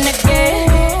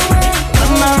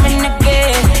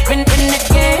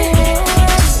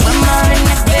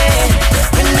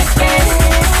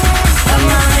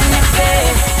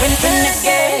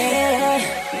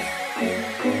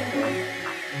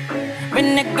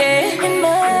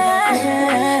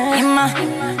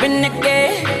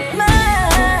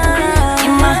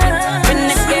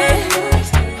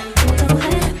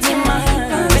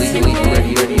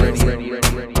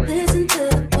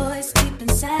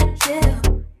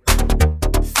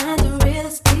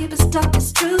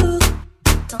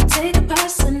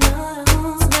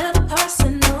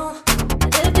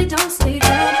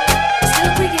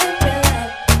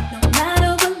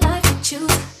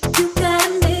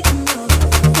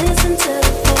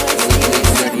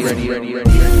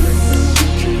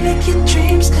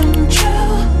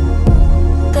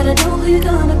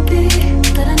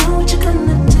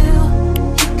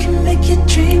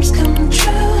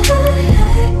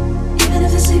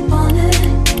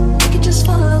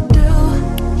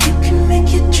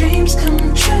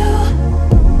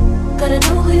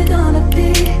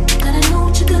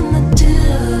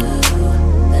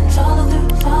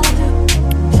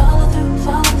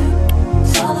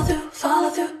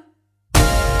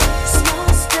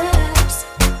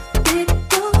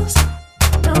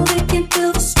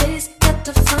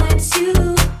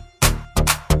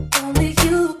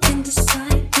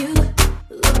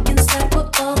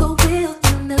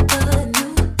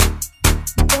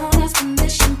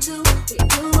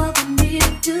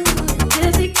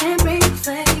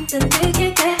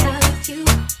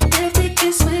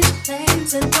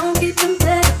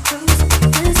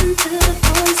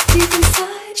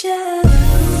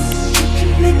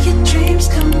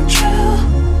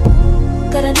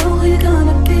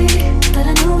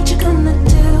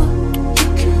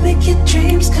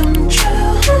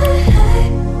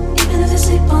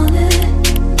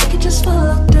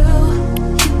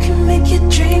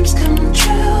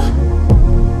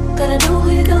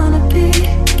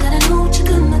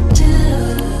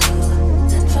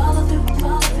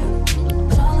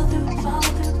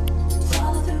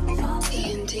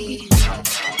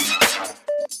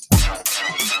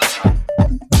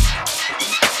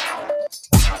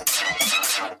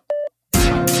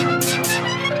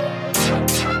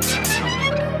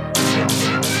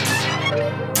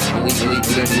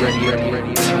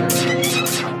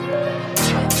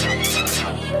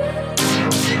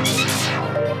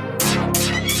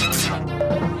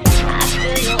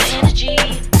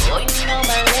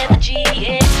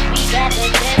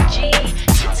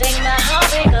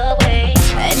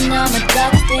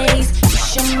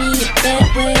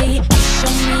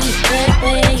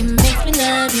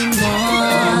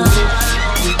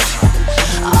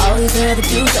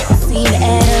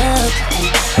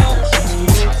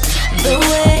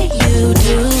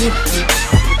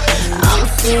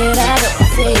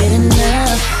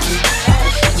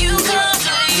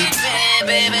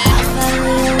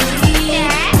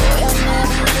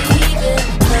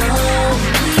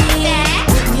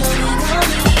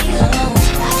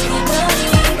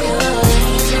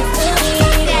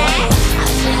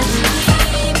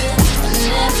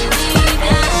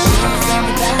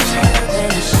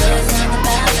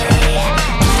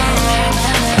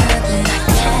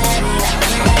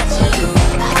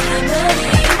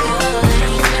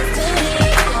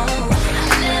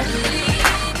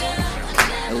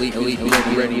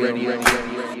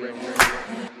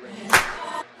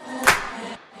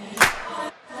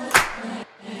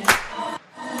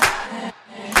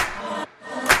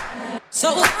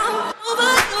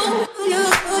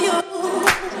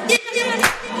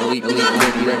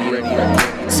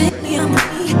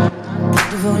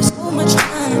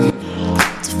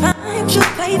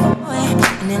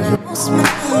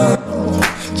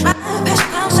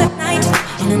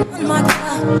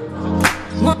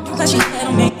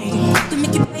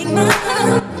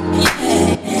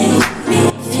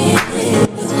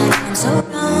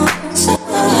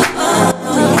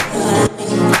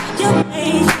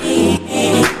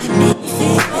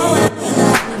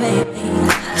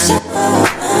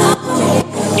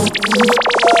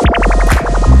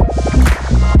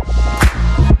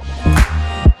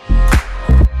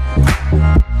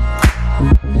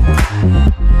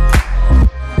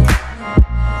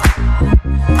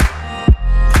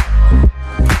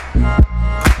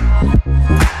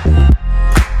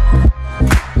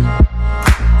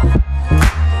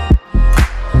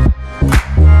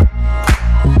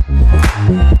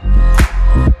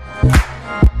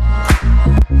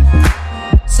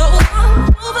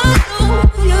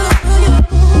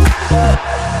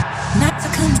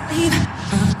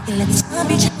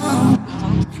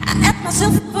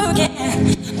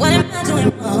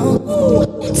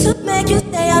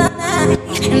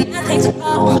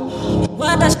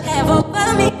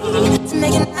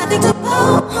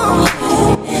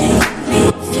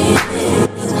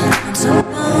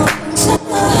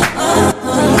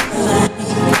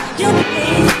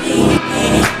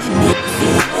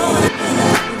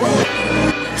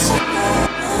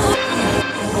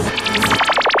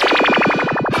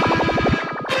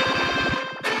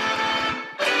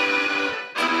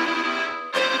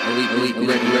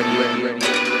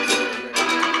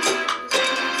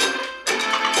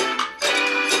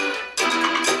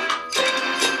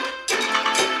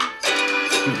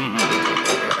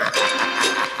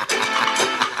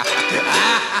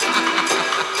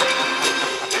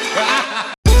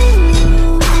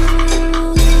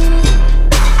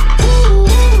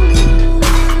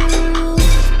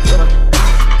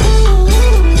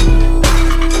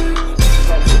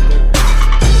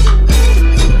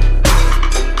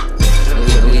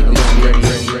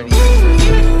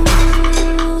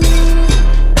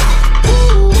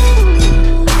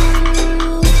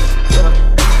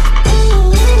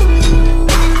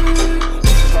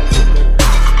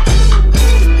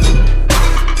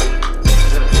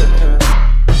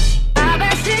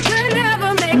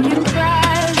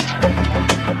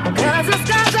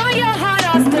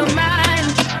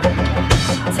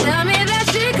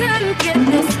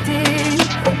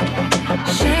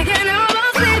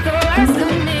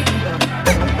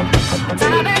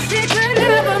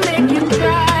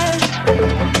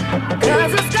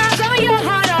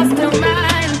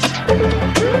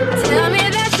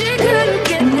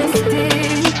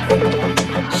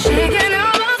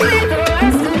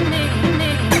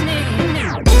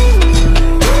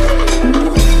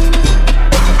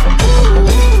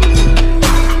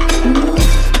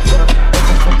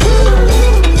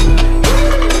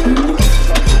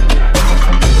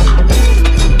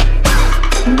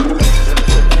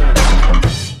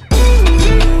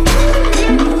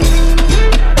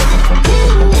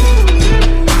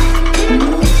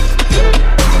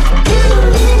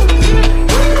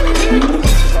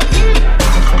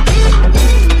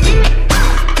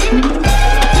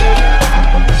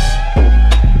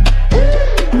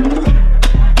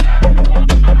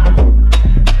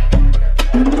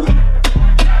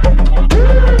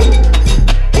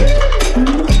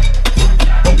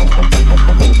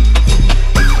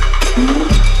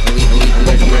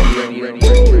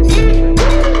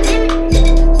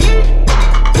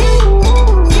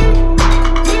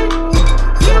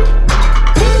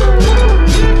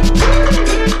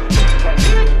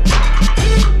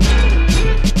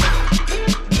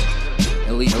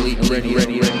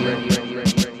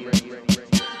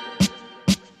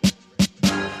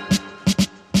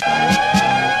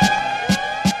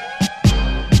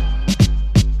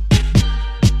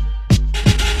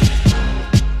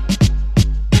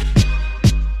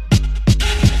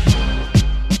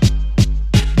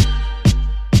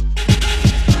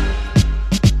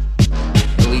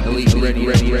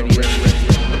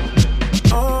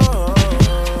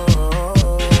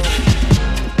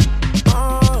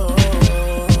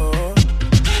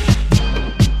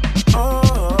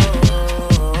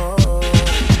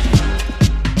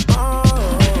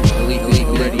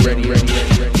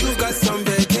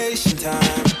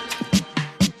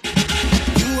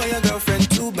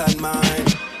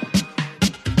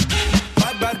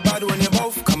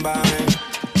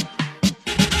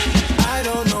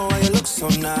 so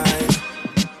nice.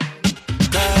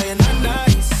 Girl, you're not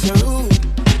nice, you're rude.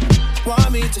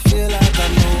 Want me to feel like I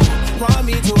know. Want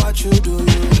me to watch you do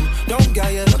you. Don't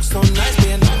get you look so nice, but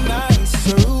you're not nice,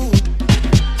 you're rude.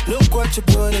 Look what you're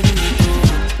putting me through.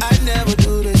 I never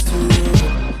do this to you.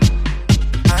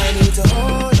 I need to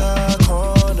hold a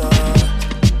corner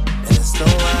and it's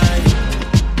slow wine.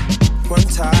 One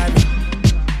time,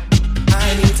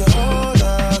 I need to hold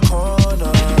a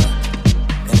corner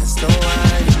and it's slow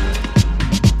wine.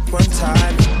 One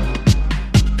time.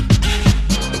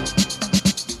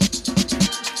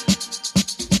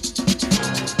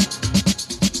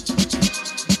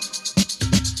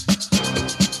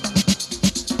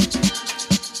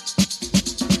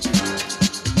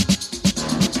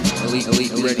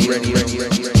 Ready.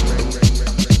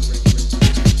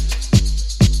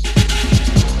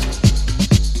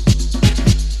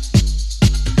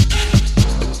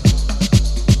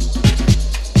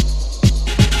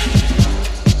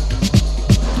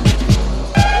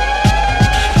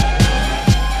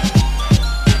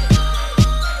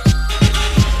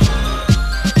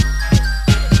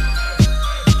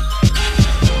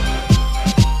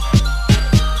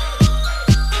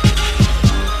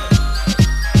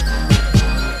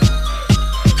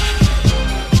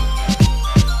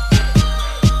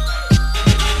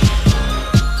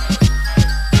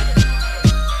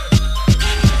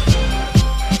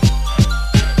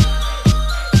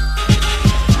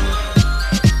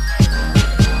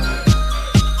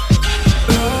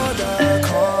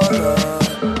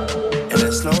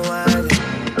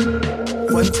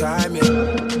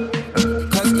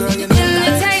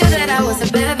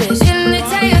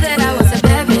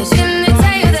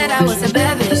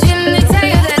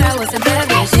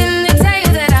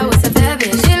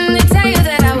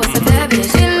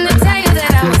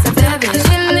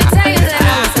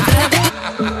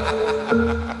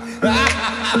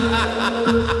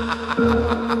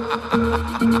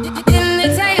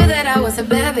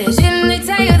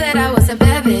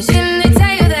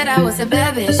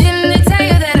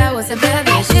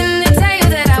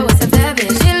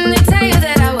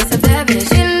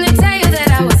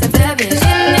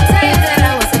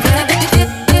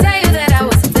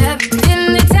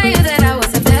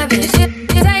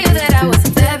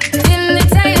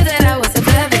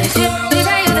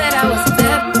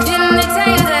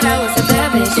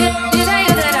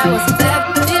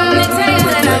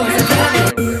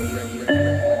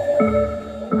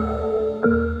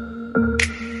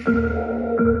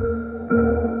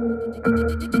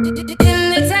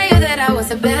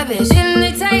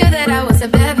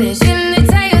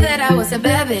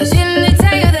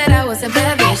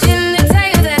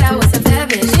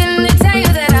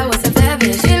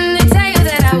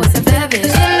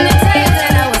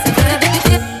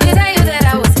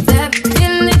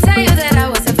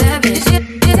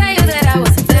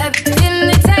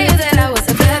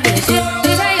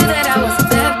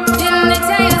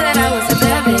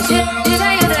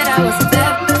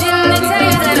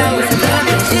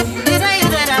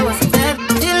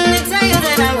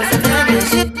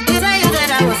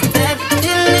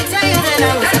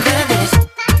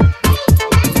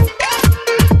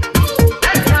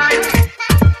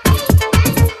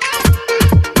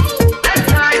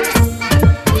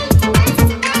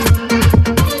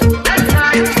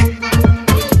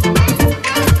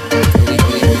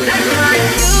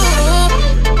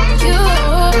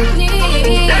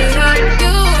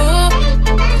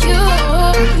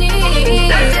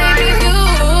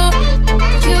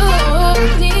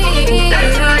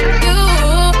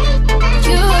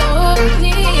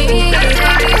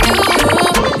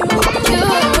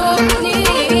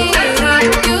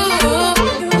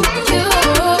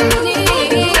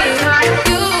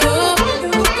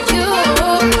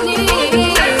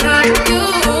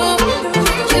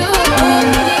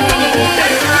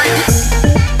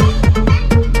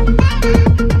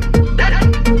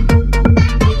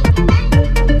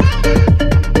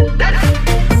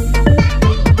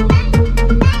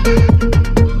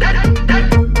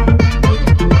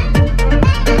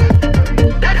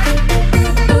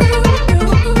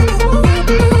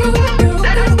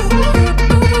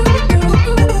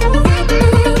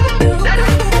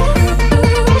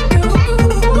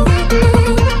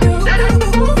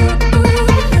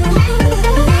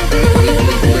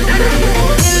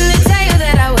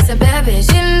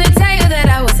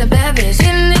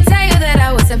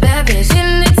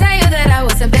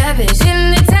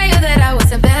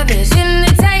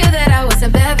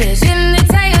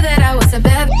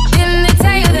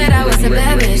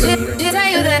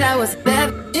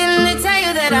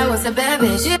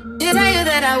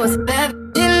 I was bad.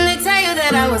 Didn't they tell you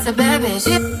that I was a bad bitch?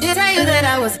 Did they tell you that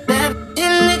I was bad?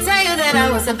 Didn't they tell you that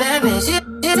I was a bad bitch?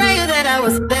 Didn't they tell you that I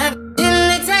was a bad bitch?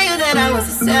 Didn't they tell you that I was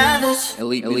a savage?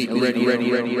 Elite,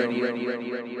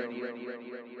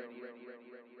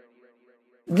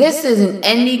 This is an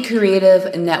Indie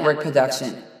Creative Network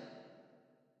production.